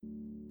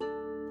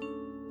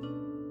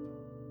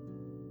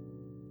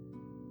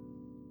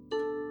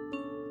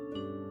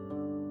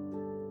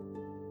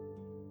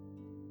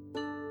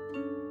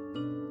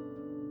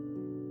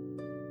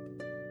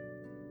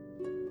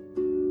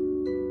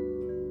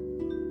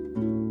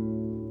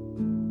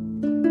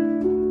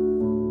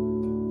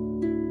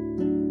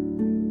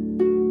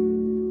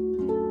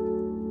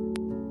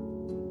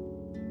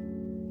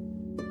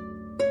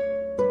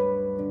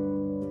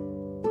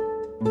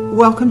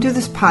Welcome to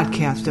this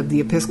podcast of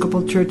the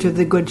Episcopal Church of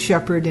the Good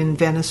Shepherd in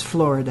Venice,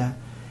 Florida.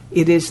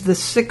 It is the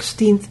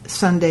 16th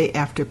Sunday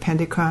after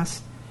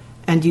Pentecost,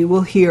 and you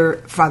will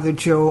hear Father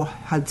Joe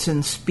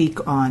Hudson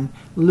speak on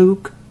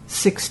Luke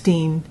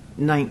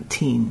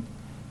 16:19.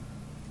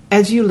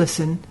 As you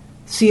listen,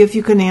 see if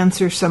you can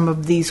answer some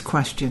of these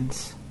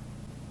questions.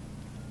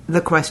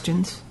 The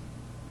questions: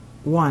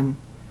 1.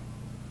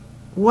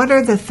 What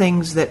are the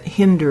things that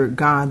hinder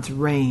God's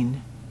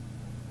reign?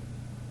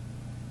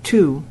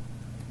 2.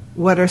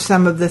 What are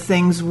some of the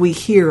things we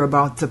hear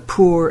about the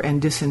poor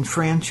and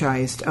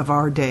disenfranchised of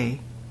our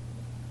day?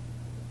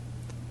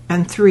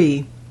 And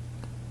 3.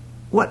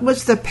 What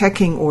was the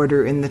pecking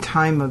order in the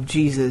time of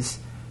Jesus,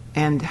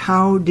 and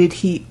how did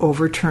he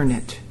overturn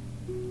it?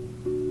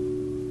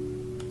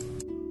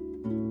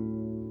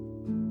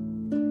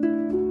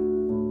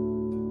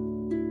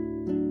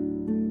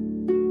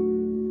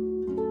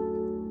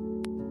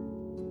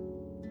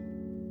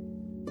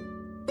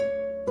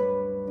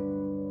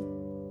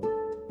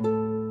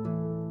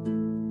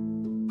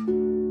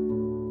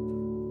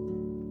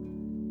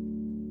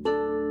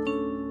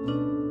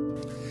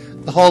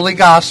 The Holy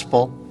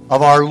Gospel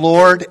of our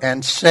Lord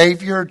and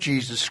Savior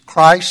Jesus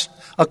Christ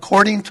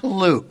according to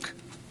Luke.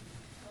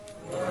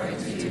 Glory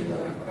to you,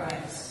 Lord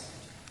Christ.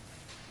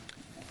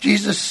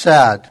 Jesus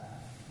said,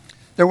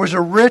 "There was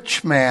a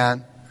rich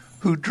man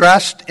who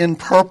dressed in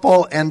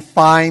purple and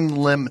fine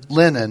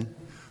linen,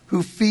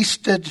 who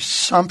feasted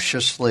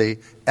sumptuously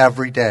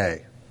every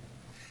day.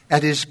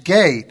 At his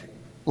gate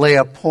lay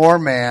a poor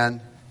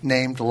man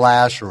named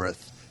Lazarus,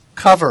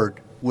 covered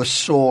with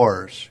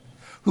sores,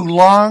 who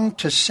longed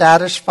to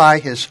satisfy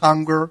his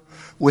hunger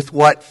with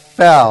what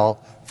fell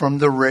from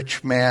the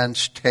rich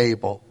man's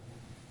table.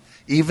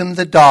 Even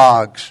the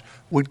dogs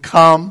would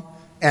come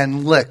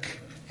and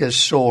lick his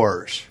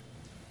sores.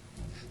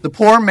 The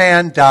poor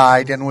man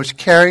died and was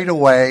carried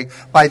away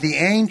by the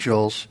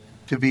angels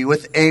to be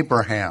with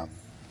Abraham.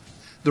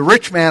 The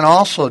rich man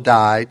also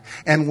died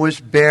and was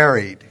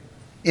buried.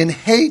 In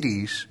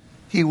Hades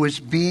he was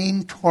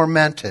being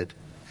tormented,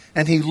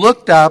 and he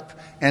looked up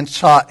and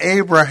saw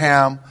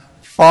Abraham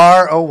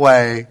far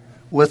away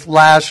with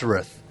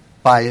Lazarus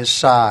by his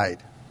side.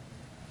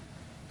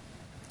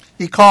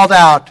 He called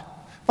out,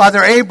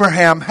 'Father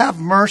Abraham, have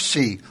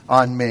mercy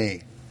on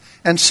me,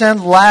 and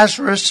send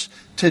Lazarus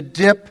to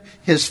dip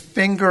his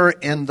finger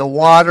in the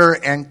water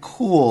and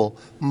cool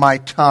my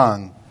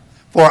tongue,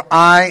 for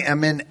I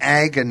am in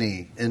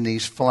agony in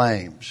these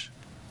flames.'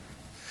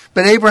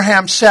 But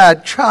Abraham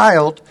said,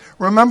 'Child,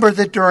 remember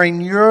that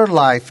during your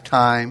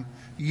lifetime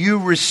you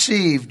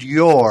received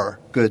your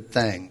good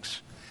things,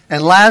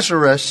 and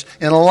Lazarus,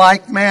 in a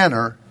like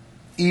manner,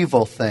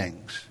 evil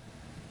things.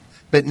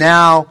 But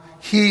now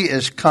he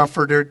is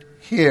comforted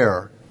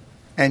here,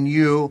 and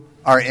you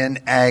are in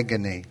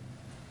agony.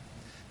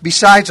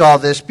 Besides all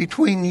this,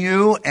 between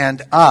you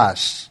and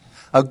us,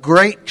 a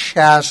great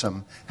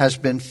chasm has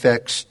been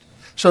fixed,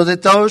 so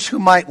that those who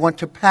might want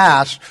to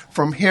pass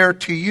from here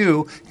to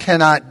you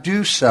cannot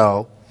do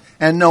so,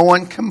 and no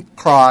one can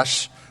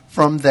cross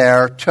from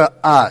there to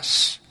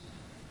us.'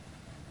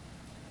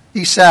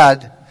 He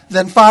said,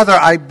 'Then, Father,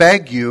 I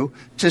beg you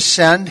to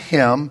send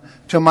him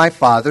to my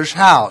father's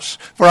house,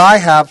 for I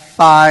have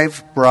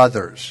 5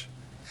 brothers,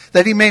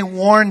 that he may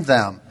warn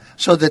them,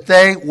 so that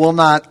they will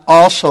not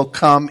also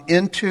come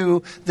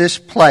into this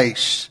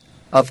place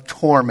of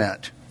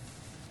torment.'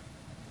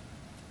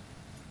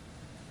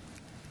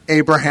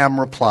 Abraham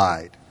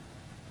replied,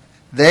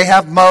 'They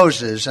have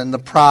Moses and the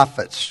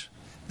prophets.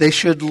 They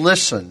should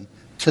listen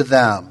to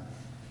them.'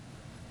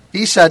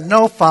 He said,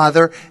 'No,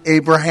 Father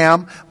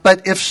Abraham,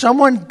 but if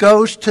someone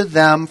goes to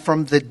them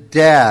from the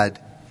dead,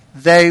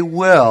 they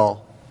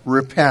will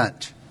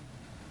repent.'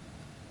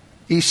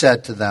 He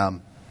said to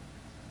them,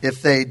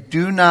 'If they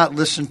do not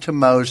listen to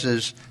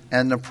Moses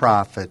and the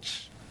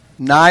prophets,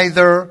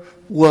 neither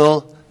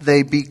will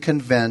they be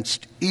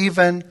convinced,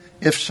 even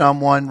if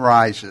someone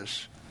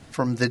rises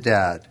from the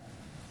dead.'"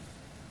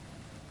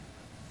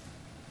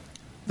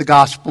 The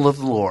Gospel of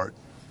the Lord.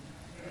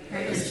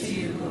 Praise to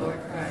you, Lord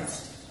Christ.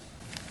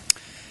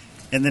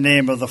 In the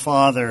name of the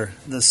Father,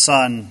 the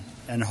Son,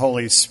 and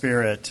Holy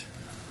Spirit.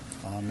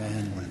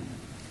 Amen.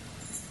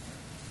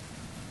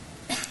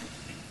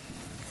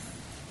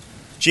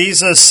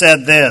 Jesus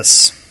said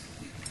this: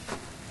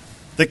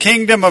 "The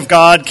kingdom of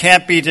God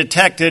can't be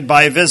detected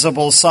by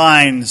visible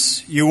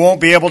signs. You won't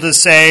be able to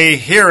say,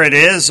 'Here it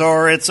is,'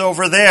 or 'It's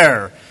over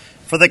there,'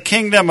 for the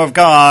kingdom of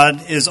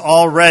God is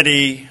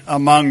already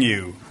among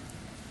you."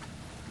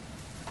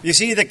 You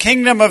see, the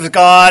kingdom of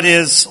God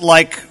is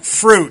like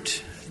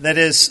fruit that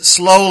is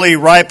slowly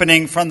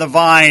ripening from the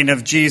vine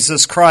of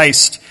Jesus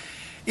Christ.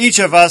 Each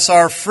of us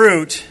are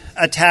fruit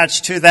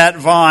attached to that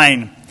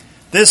vine.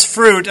 This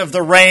fruit of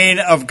the reign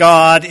of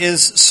God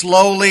is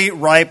slowly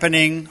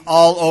ripening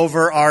all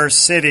over our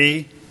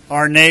city,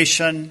 our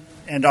nation,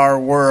 and our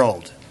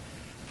world.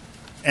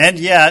 And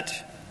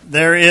yet,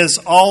 there is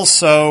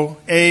also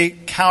a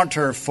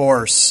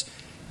counterforce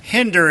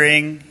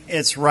hindering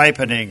its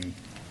ripening.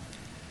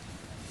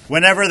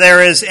 Whenever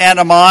there is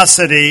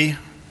animosity,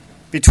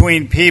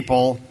 between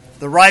people,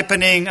 the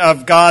ripening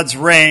of God's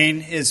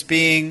reign is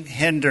being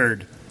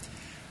hindered.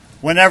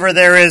 Whenever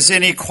there is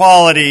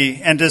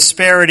inequality and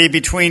disparity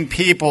between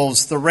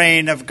peoples, the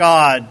reign of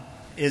God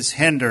is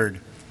hindered.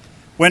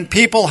 When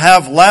people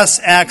have less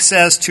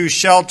access to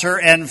shelter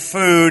and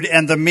food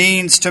and the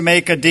means to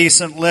make a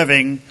decent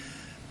living,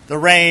 the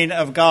reign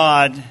of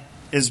God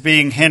is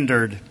being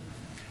hindered.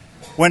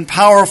 When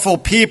powerful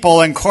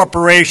people and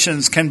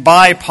corporations can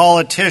buy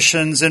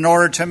politicians in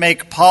order to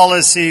make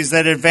policies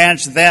that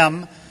advance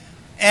them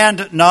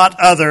and not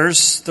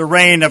others, the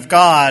reign of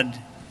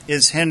God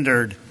is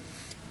hindered.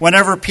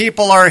 Whenever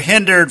people are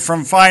hindered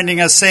from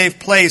finding a safe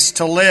place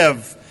to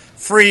live,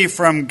 free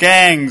from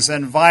gangs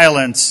and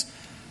violence,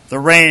 the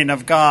reign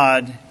of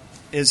God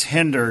is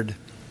hindered.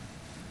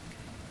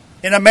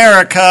 In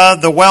America,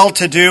 the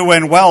well-to-do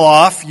and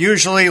well-off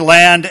usually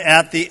land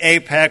at the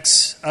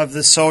apex of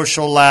the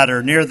social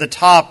ladder, near the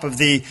top of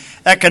the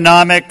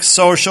economic,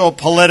 social,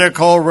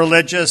 political,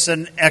 religious,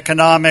 and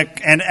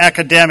economic and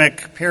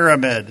academic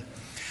pyramid.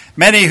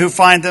 Many who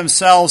find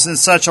themselves in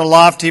such a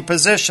lofty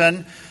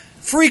position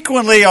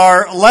frequently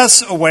are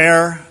less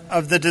aware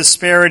of the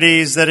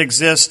disparities that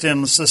exist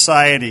in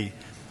society,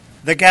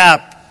 the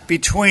gap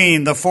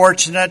between the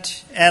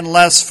fortunate and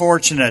less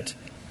fortunate.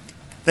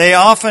 They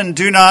often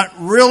do not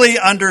really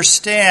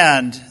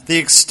understand the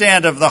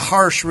extent of the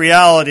harsh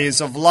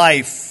realities of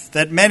life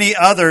that many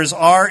others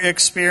are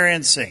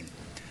experiencing,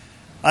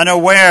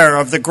 unaware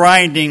of the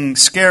grinding,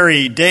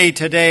 scary,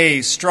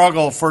 day-to-day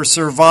struggle for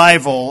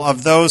survival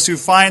of those who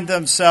find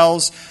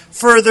themselves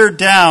further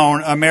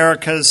down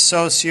America's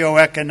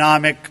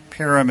socioeconomic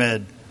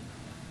pyramid.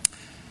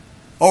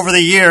 Over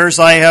the years,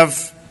 I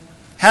have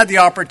had the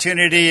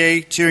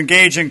opportunity to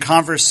engage in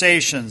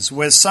conversations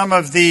with some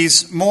of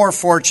these more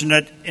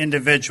fortunate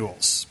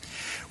individuals.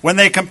 When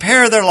they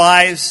compare their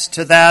lives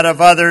to that of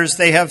others,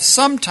 they have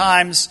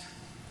sometimes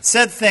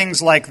said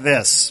things like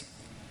this: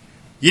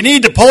 "You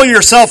need to pull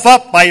yourself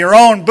up by your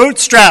own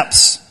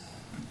bootstraps."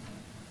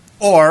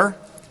 Or,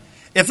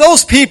 "If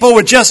those people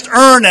would just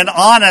earn an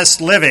honest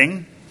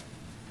living."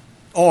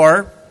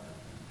 Or,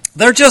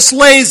 "They're just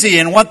lazy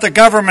and want the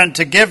government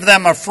to give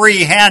them a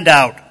free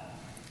handout."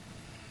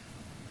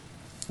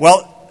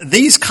 Well,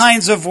 these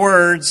kinds of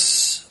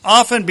words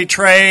often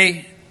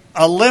betray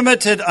a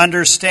limited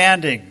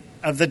understanding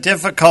of the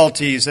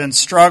difficulties and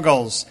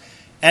struggles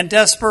and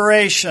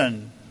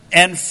desperation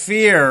and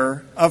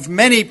fear of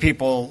many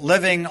people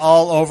living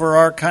all over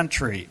our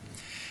country.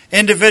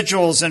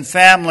 Individuals and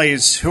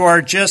families who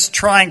are just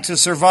trying to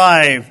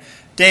survive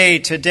day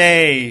to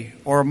day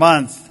or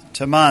month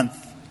to month.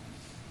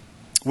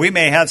 We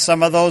may have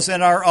some of those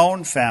in our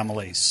own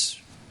families.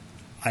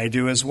 I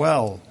do as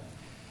well.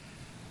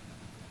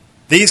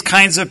 These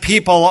kinds of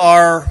people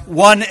are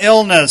one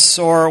illness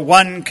or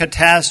one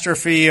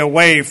catastrophe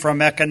away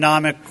from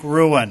economic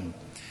ruin.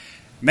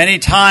 Many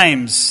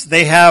times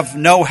they have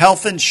no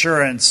health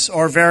insurance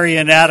or very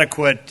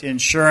inadequate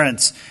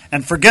insurance,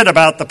 and forget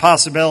about the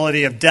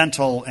possibility of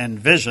dental and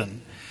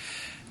vision.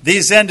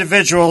 These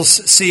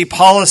individuals see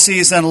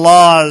policies and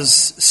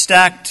laws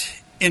stacked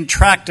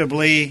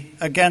intractably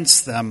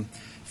against them,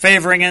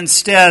 favoring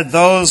instead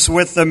those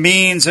with the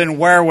means and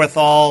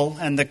wherewithal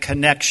and the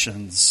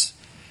connections.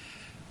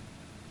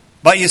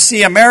 But you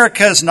see,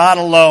 America is not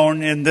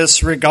alone in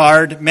this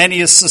regard.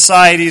 Many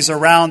societies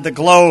around the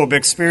globe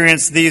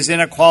experience these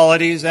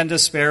inequalities and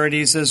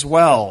disparities as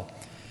well.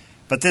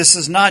 But this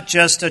is not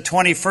just a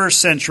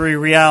 21st century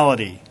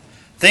reality.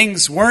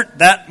 Things weren't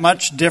that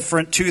much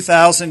different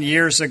 2,000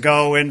 years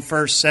ago in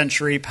first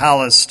century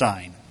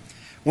Palestine.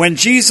 When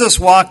Jesus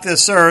walked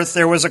this earth,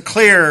 there was a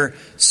clear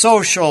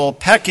social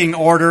pecking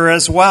order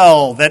as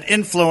well that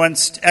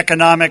influenced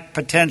economic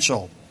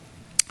potential.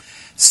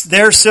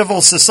 Their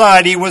civil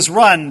society was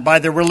run by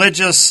the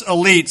religious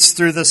elites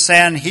through the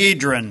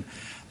Sanhedrin,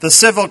 the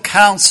civil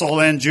council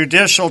and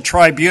judicial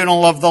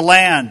tribunal of the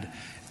land.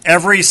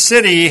 Every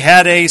city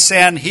had a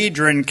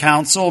Sanhedrin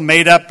council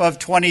made up of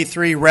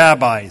 23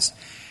 rabbis.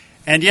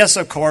 And yes,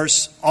 of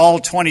course, all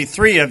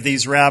 23 of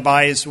these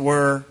rabbis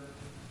were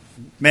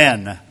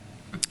men.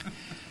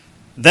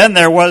 Then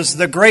there was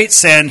the Great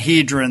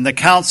Sanhedrin, the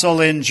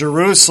council in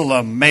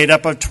Jerusalem, made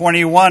up of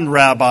 21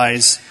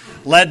 rabbis,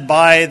 led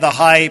by the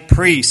high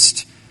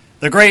priest.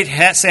 The Great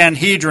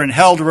Sanhedrin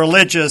held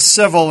religious,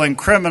 civil, and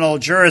criminal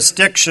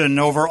jurisdiction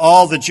over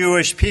all the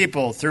Jewish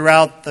people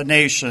throughout the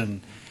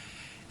nation.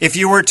 If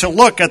you were to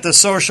look at the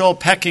social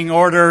pecking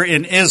order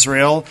in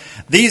Israel,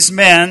 these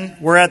men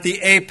were at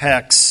the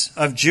apex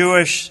of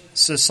Jewish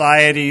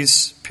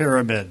society's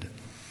pyramid.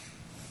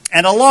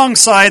 And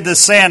alongside the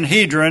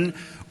Sanhedrin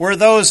were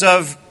those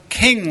of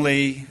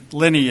kingly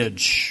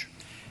lineage.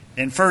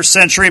 In first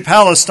century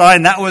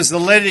Palestine, that was the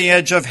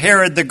lineage of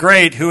Herod the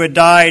Great, who had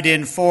died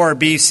in 4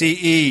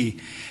 BCE.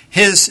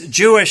 His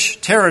Jewish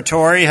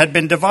territory had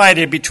been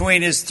divided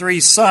between his 3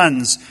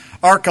 sons,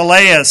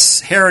 Archelaus,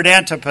 Herod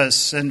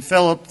Antipas, and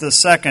Philip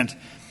II.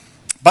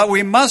 But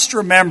we must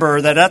remember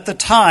that at the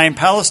time,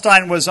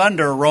 Palestine was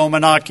under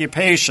Roman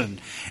occupation,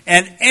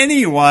 and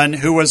anyone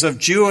who was of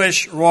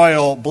Jewish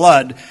royal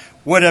blood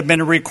would have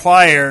been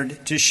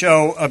required to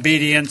show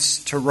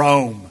obedience to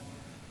Rome.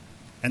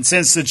 And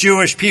since the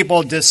Jewish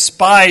people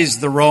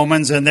despised the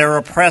Romans and their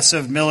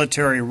oppressive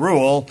military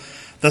rule,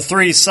 the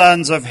three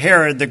sons of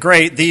Herod the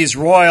Great, these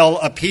royal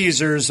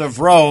appeasers of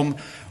Rome,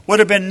 would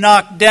have been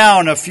knocked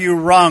down a few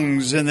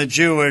rungs in the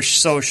Jewish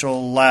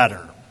social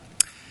ladder.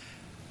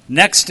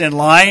 Next in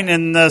line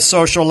in the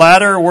social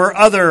ladder were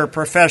other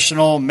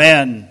professional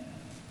men,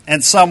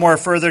 and somewhere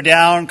further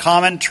down,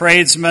 common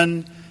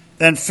tradesmen,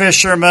 then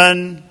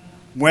fishermen,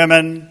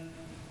 women,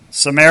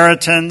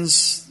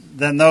 Samaritans,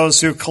 then those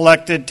who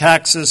collected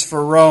taxes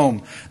for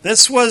Rome.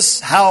 This was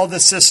how the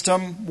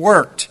system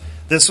worked.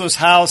 This was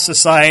how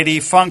society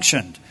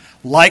functioned.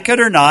 Like it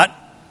or not,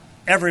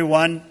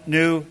 everyone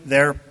knew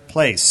their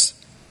place.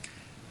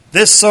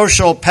 This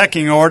social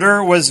pecking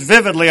order was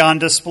vividly on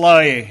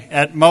display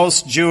at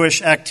most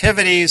Jewish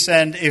activities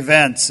and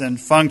events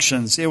and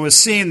functions. It was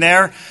seen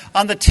there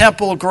on the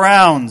temple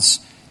grounds,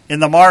 in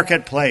the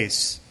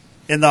marketplace,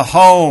 in the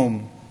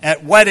home,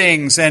 at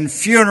weddings and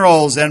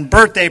funerals and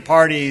birthday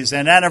parties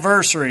and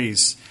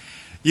anniversaries.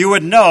 You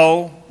would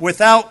know,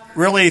 without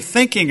really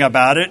thinking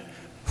about it,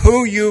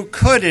 who you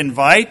could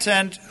invite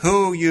and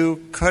who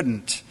you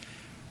couldn't,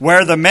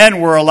 where the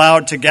men were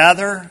allowed to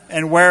gather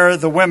and where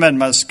the women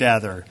must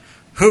gather,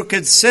 who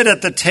could sit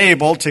at the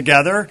table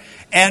together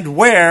and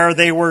where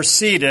they were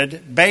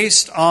seated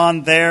based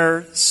on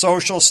their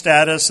social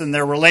status and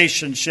their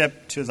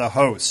relationship to the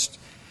host.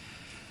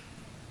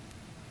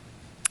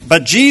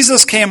 But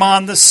Jesus came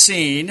on the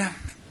scene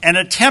and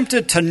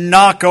attempted to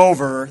knock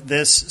over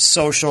this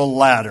social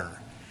ladder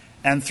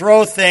and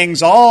throw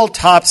things all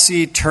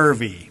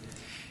topsy-turvy.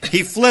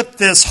 He flipped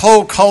this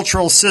whole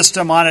cultural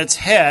system on its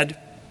head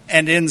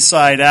and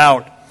inside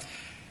out.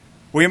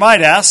 We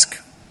might ask,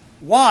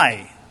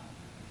 why?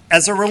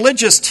 As a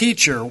religious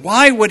teacher,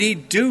 why would he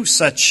do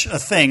such a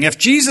thing? If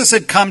Jesus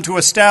had come to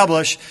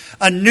establish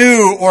a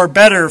new or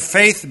better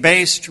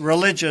faith-based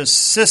religious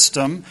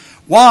system,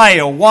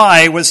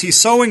 why was he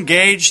so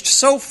engaged,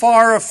 so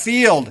far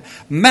afield,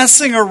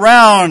 messing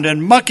around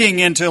and mucking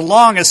into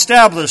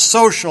long-established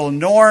social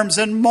norms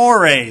and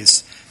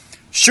mores?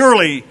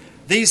 Surely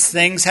these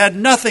things had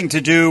nothing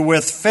to do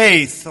with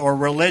faith or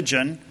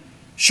religion.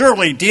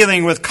 Surely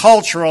dealing with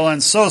cultural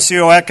and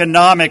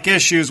socioeconomic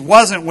issues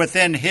wasn't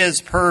within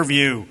his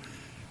purview.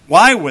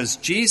 Why was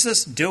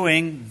Jesus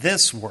doing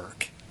this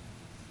work?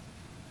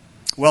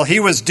 Well, he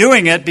was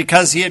doing it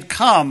because he had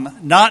come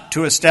not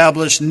to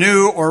establish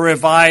new or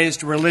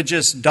revised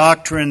religious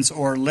doctrines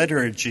or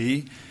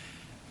liturgy,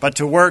 but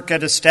to work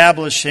at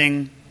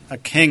establishing a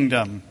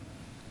kingdom,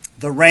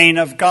 the reign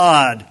of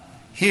God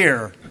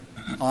here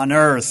on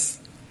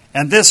earth.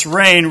 And this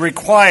reign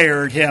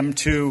required him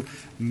to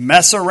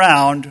mess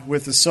around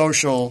with the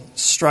social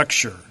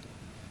structure.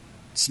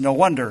 It's no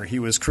wonder he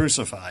was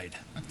crucified.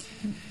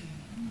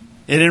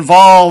 It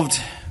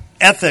involved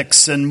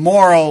ethics and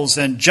morals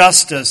and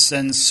justice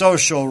and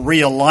social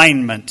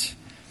realignment.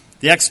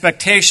 The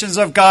expectations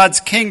of God's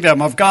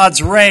kingdom, of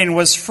God's reign,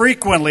 was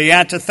frequently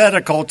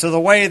antithetical to the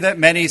way that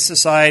many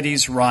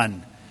societies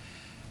run.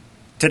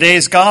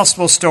 Today's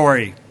gospel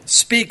story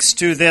speaks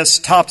to this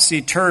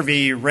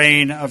topsy-turvy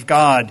reign of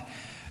God.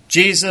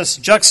 Jesus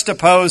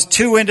juxtaposed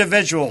two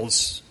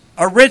individuals,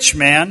 a rich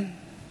man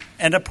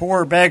and a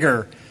poor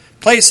beggar,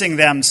 placing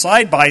them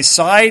side by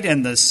side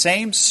in the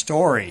same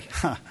story.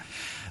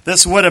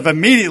 This would have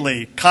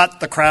immediately caught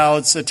the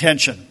crowd's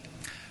attention.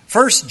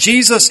 First,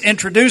 Jesus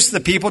introduced the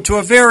people to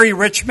a very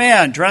rich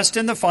man, dressed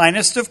in the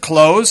finest of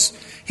clothes.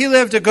 He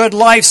lived a good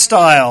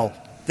lifestyle.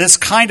 This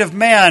kind of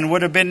man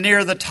would have been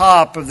near the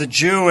top of the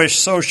Jewish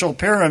social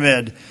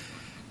pyramid.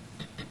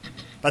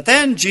 But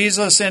then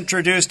Jesus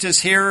introduced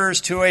his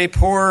hearers to a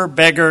poor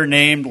beggar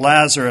named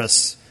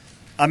Lazarus,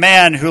 a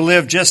man who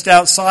lived just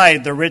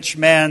outside the rich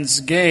man's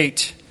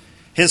gate.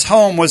 His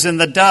home was in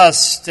the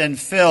dust and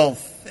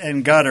filth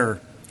and gutter.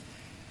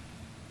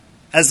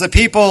 As the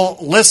people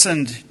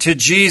listened to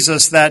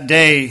Jesus that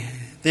day,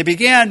 they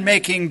began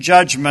making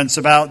judgments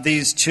about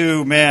these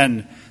two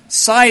men,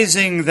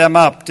 sizing them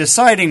up,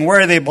 deciding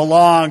where they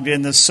belonged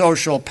in the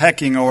social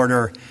pecking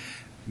order.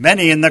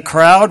 Many in the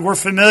crowd were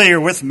familiar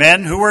with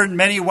men who were in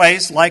many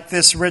ways like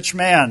this rich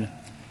man.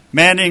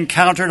 Men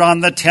encountered on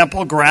the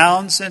temple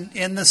grounds and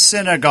in the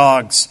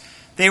synagogues.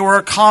 They were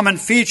a common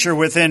feature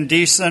within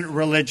decent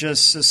religious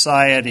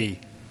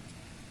society.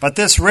 But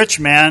this rich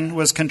man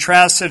was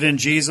contrasted in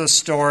Jesus'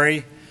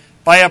 story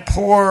by a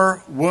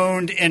poor,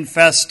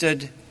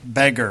 wound-infested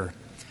beggar,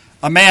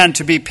 a man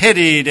to be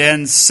pitied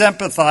and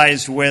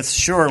sympathized with,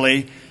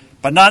 surely,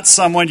 but not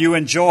someone you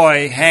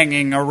enjoy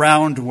hanging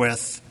around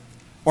with,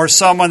 or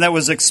someone that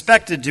was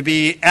expected to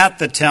be at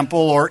the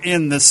temple or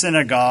in the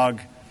synagogue.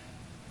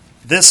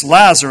 This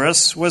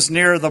Lazarus was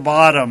near the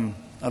bottom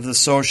of the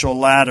social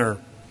ladder.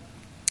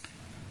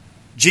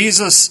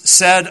 Jesus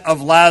said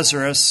of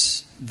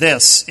Lazarus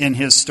this in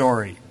his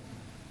story.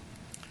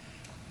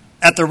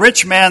 At the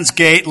rich man's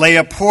gate lay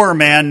a poor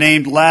man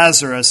named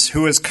Lazarus,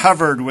 who was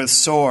covered with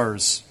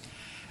sores.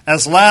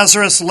 As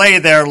Lazarus lay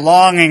there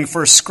longing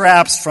for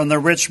scraps from the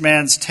rich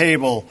man's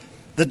table,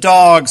 the the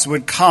dogs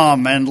would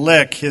come and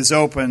lick his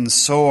open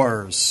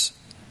sores.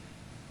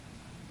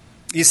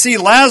 You see,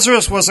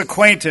 Lazarus was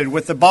acquainted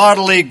with the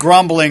bodily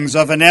grumblings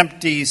of an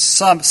empty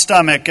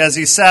stomach as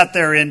he sat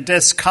there in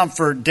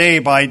discomfort day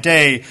by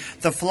day,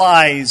 the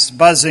flies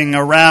buzzing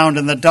around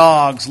and the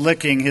dogs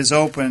licking his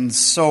open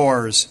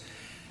sores.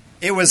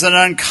 It was an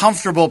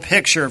uncomfortable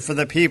picture for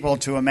the people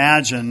to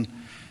imagine,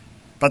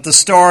 but the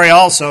story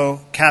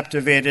also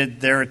captivated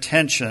their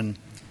attention.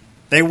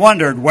 They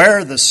wondered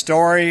where the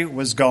story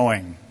was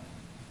going.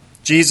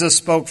 Jesus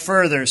spoke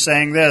further,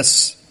 saying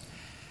this,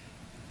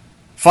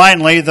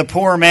 "Finally, the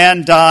poor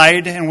man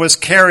died and was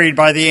carried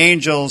by the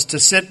angels to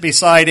sit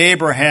beside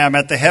Abraham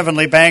at the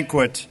heavenly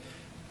banquet.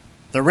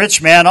 The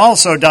rich man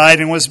also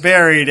died and was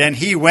buried, and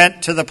he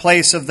went to the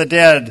place of the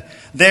dead.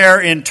 There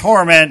in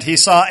torment he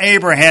saw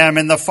Abraham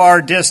in the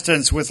far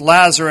distance with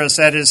Lazarus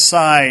at his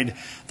side.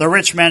 The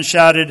rich man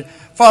shouted,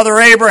 'Father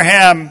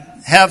Abraham,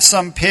 have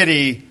some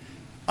pity.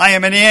 I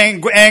am in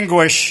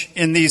anguish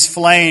in these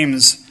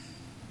flames.'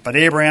 But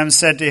Abraham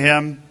said to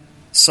him,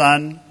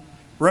 'Son,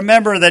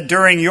 remember that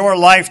during your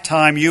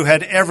lifetime you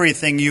had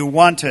everything you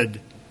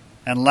wanted,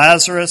 and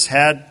Lazarus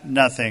had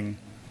nothing.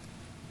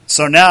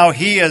 So now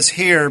he is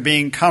here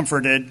being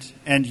comforted,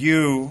 and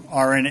you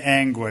are in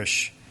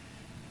anguish.'"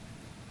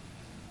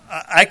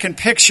 I can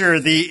picture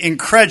the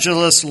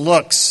incredulous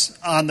looks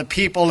on the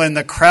people in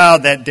the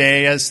crowd that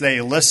day as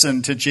they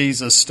listened to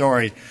Jesus'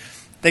 story.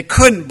 They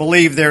couldn't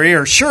believe their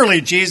ears. Surely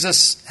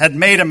Jesus had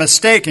made a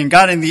mistake and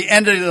gotten the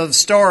end of the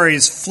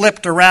stories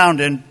flipped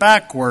around and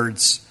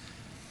backwards.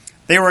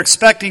 They were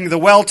expecting the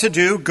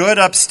well-to-do, good,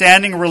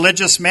 upstanding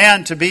religious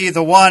man to be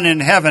the one in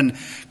heaven,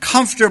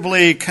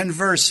 comfortably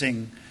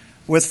conversing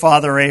with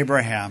Father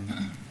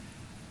Abraham.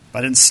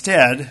 But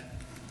instead,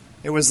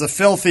 it was the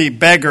filthy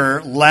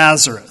beggar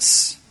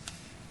Lazarus.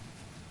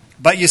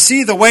 But you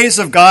see, the ways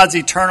of God's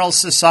eternal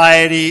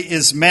society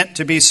is meant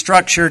to be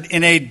structured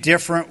in a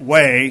different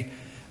way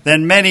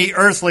than many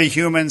earthly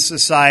human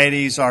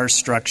societies are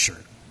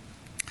structured.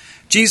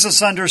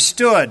 Jesus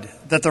understood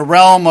that the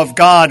realm of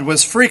God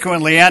was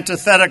frequently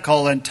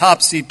antithetical and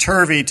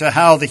topsy-turvy to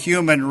how the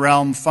human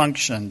realm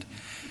functioned.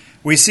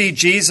 We see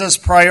Jesus'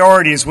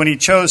 priorities when he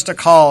chose to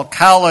call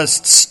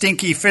calloused,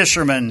 stinky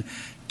fishermen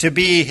to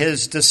be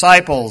his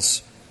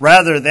disciples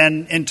rather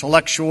than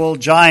intellectual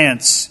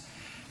giants.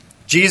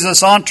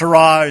 Jesus'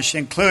 entourage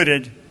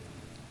included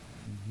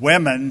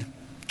women,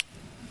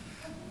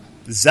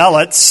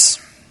 zealots,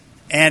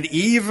 and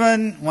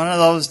even one of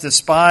those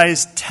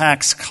despised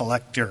tax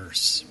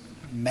collectors,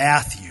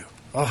 Matthew.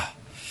 Oh.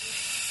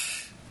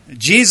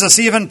 Jesus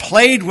even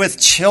played with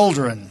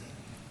children.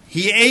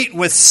 He ate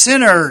with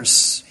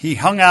sinners. He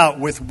hung out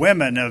with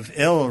women of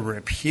ill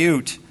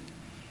repute.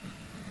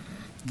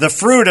 The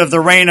fruit of the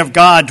reign of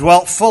God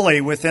dwelt fully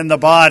within the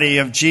body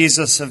of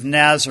Jesus of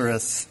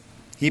Nazareth.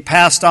 He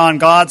passed on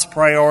God's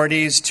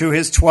priorities to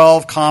his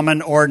 12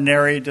 common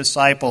ordinary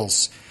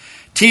disciples,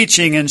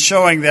 teaching and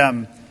showing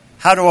them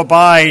how to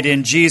abide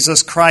in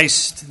Jesus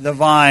Christ the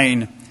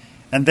vine,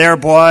 and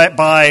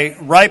thereby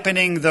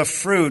ripening the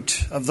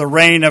fruit of the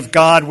reign of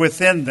God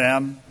within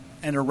them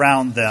and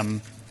around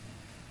them.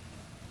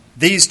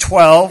 These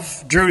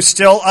 12 drew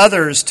still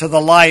others to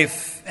the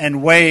life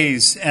and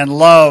ways and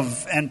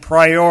love and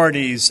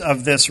priorities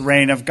of this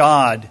reign of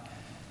God.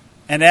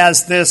 And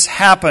as this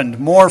happened,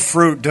 more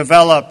fruit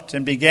developed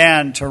and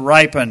began to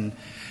ripen.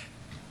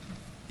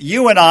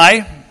 You and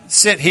I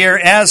sit here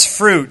as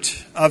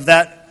fruit of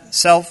that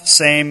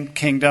self-same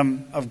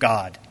kingdom of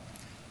God,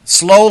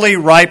 slowly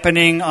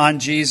ripening on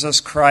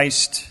Jesus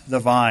Christ the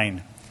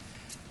vine.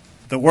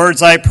 The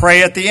words I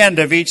pray at the end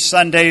of each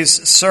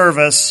Sunday's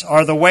service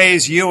are the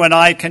ways you and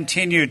I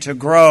continue to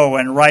grow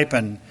and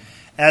ripen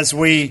as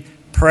we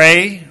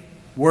pray,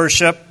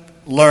 worship,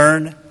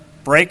 learn,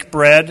 break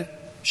bread,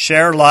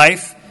 share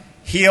life,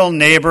 heal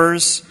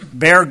neighbors,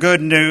 bear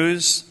good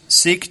news,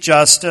 seek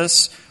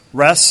justice,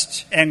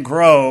 rest, and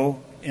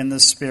grow in the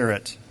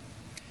Spirit.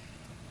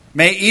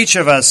 May each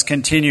of us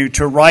continue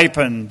to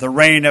ripen the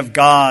reign of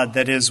God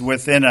that is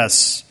within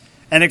us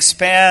and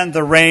expand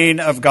the reign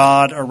of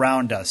God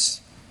around us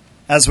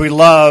as we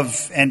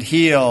love and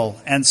heal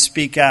and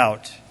speak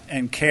out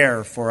and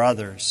care for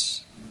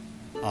others.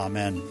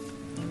 Amen.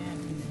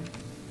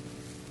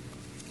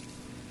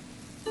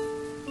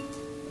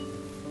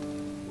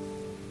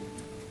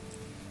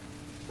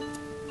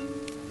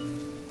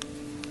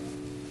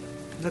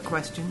 The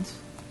questions.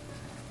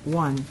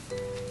 1.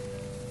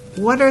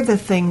 What are the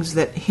things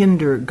that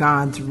hinder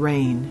God's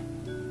reign?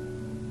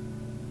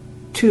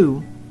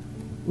 2.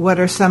 What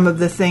are some of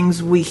the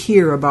things we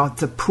hear about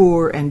the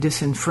poor and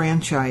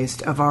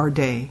disenfranchised of our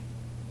day?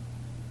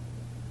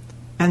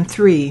 And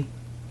 3.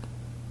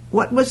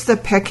 What was the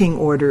pecking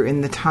order in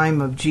the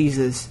time of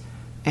Jesus,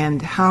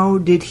 and how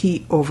did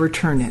he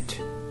overturn it?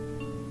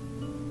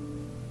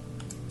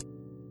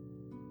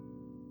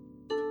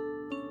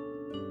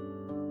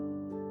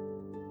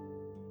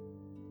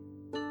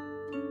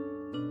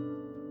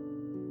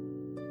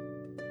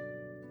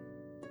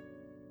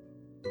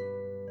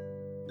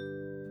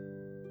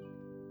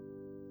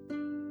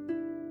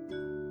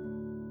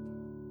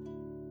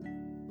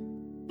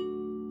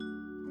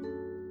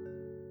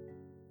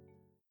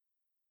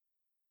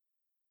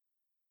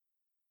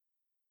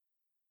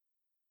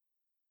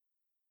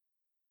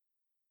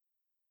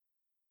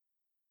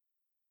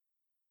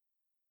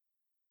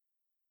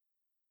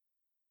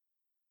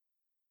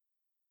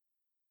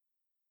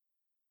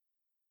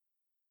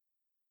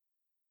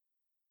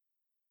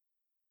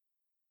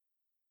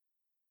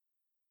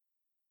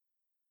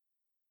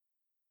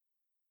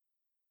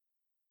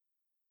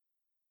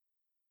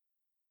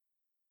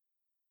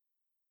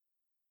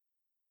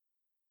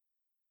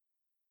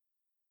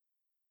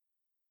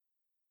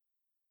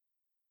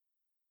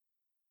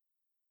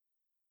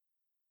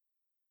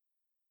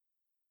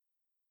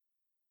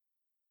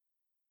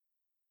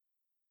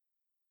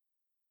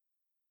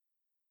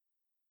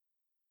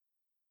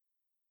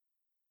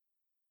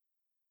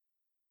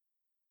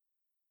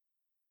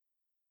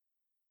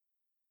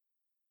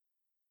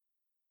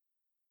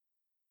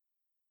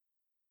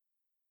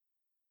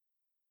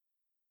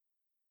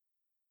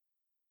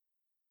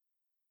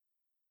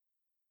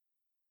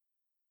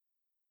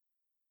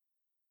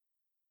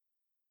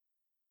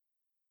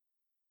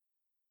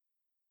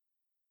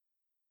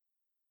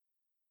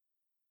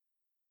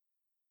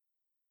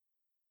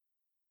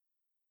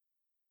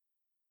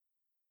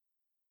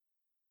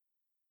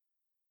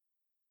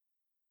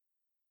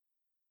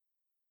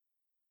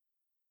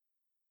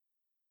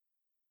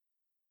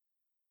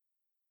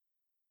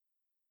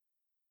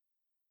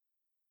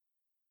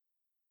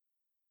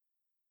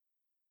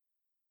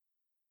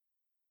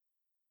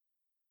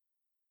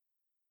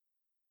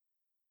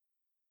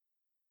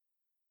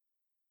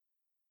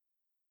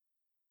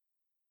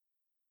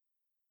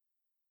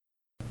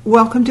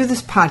 Welcome to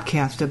this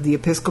podcast of the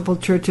Episcopal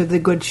Church of the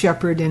Good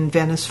Shepherd in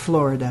Venice,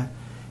 Florida.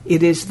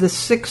 It is the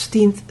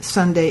 16th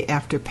Sunday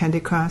after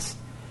Pentecost,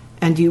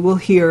 and you will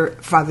hear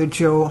Father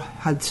Joe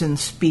Hudson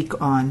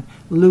speak on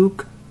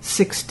Luke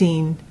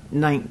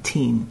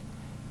 16:19.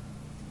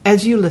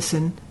 As you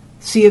listen,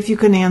 see if you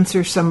can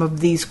answer some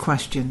of these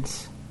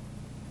questions.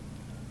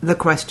 The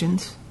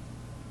questions: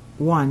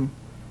 1.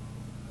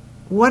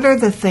 What are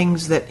the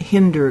things that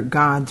hinder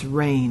God's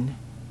reign?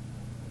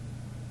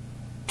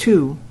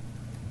 2.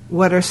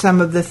 What are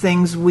some of the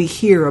things we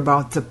hear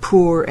about the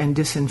poor and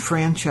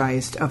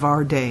disenfranchised of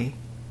our day?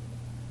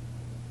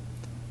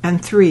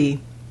 And 3.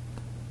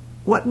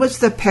 What was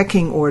the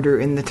pecking order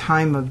in the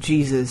time of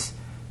Jesus,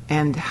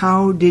 and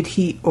how did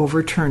he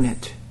overturn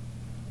it?